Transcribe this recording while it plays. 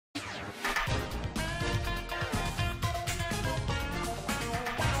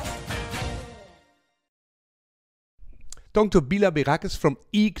Talking to Pille Parikas from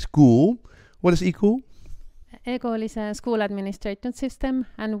eKool. What is eKool? eKool is a school administration system,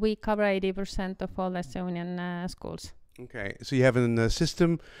 and we cover 80% of all Estonian schools. Okay, so you have a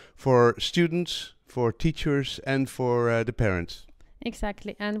system for students, for teachers, and for the parents.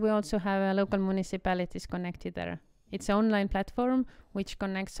 Exactly, and we also have local municipalities connected there. It's an online platform which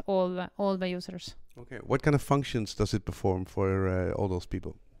connects all the users. Okay, what kind of functions does it perform for all those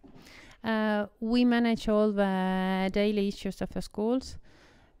people? We manage all the daily issues of the schools.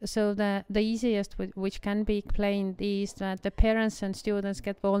 So the easiest which can be explained is that the parents and students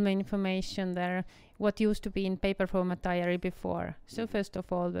get all the information there, what used to be in paper format diary before. So first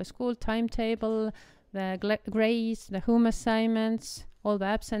of all, the school timetable, the grades, the home assignments, all the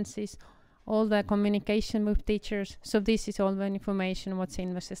absences, all the communication with teachers. So this is all the information what's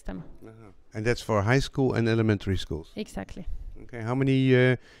in the system. And that's for high school and elementary schools? Exactly. Okay, how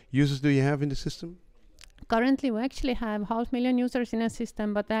many users do you have in the system? Currently, we actually have 500,000 users in a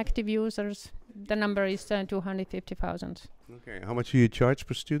system, but the active users, the number is 250,000. Okay, how much do you charge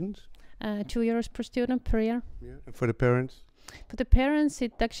per student? €2 per student per year. Yeah. And for the parents? For the parents,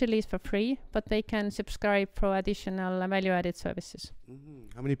 it actually is for free, but they can subscribe for additional value-added services.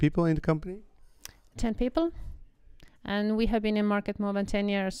 How many people in the company? 10 people. And we have been in market more than 10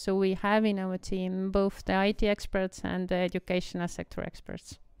 years, so we have in our team both the IT experts and the educational sector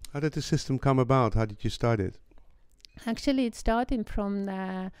experts. How did the system come about? How did you start it? Actually, it started from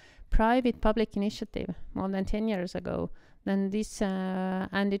the private-public initiative more than 10 years ago. Then this,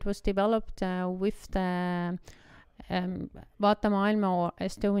 and it was developed with the Vaata Maailma or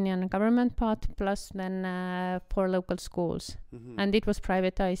Estonian government part, plus then for local schools. And it was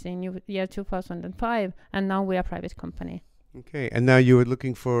privatized in year 2005, and now we are a private company. Okay, and now you are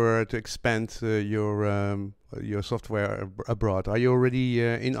looking for to expand your software abroad. Are you already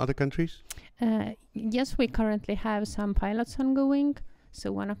in other countries? Yes, we currently have some pilots ongoing.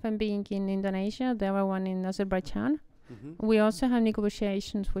 So one of them being in Indonesia, the other one in Azerbaijan. We also have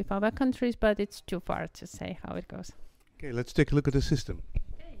negotiations with other countries, but it's too far to say how it goes. Okay, let's take a look at the system.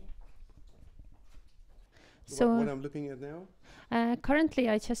 Okay. So what I'm looking at now? Currently,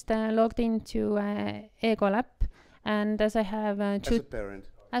 I just logged into eKool app, and as I have as a parent.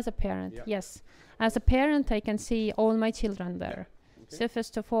 As a parent, yeah. Yes. As a parent, I can see all my children there. Yeah. Okay. So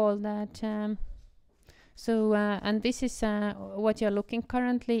first of all, that and this is what you're looking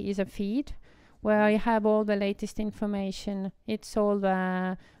currently is a feed where I have all the latest information. It's all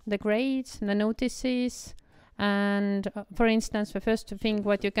the grades, the notices, and for instance, the first thing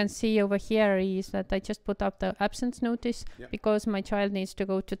what you can see over here is that I just put up the absence notice because my child needs to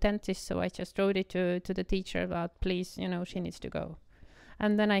go to dentist, so I just wrote it to the teacher about please, she needs to go.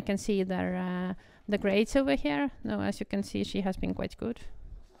 And then I can see the grades over here. Now, as you can see, she has been quite good,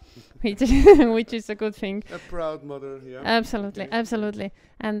 which is a good thing. A proud mother, yeah. Absolutely, Okay. absolutely.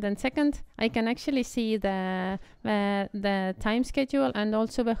 And then second, I can actually see the time schedule and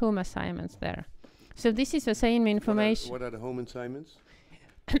also the home assignments there. So this is the same information. What are the home assignments?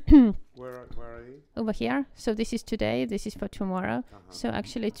 Where are they? Over here. So this is today. This is for tomorrow. So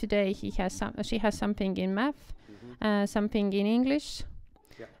actually today she has something in math, something in English.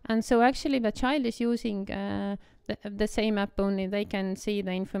 Yeah. And so actually the child is using the same app, only they can see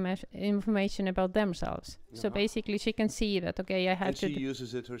the information about themselves. So basically she can see that, okay, I have and to... she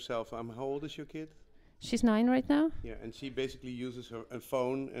uses it herself. How old is your kid? She's 9 right now. Yeah, and she basically uses a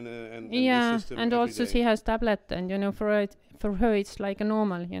phone and yeah, the system and every also day. she has tablet, and for her it's like a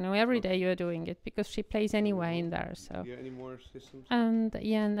normal, every day you're doing it because she plays anyway in there. So. Yeah, any more systems? And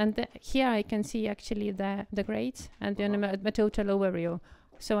here I can see actually the grades and the total overview.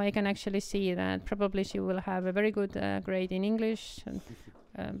 So I can actually see that probably she will have a very good grade in English and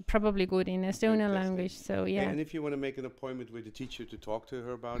probably good in Estonian language. So yeah. And if you want to make an appointment with the teacher to talk to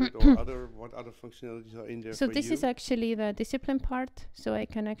her about it, or what other functionalities are in there So for this you? is actually the discipline part. So I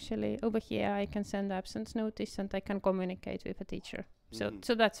can actually over here I can send absence notice and I can communicate with a teacher.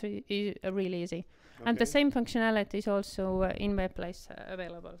 So that's really easy. Okay. And the same functionality is also in my place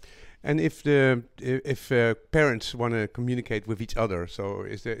available. And if parents want to communicate with each other, so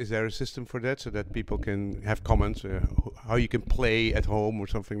is there a system for that, so that people can have comments, how you can play at home or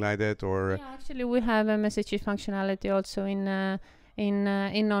something like that, or? Yeah, actually we have a messages functionality also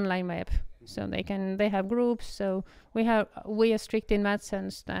in online web, so they have groups. So we are strict in that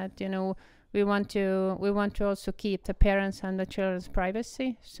sense that we want to also keep the parents and the children's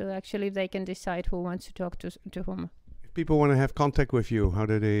privacy. So actually they can decide who wants to talk to whom. If people want to have contact with you, how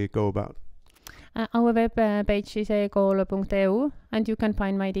do they go about? Our web page is eKool.eu, and you can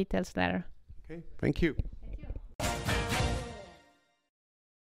find my details there. Okay, thank you.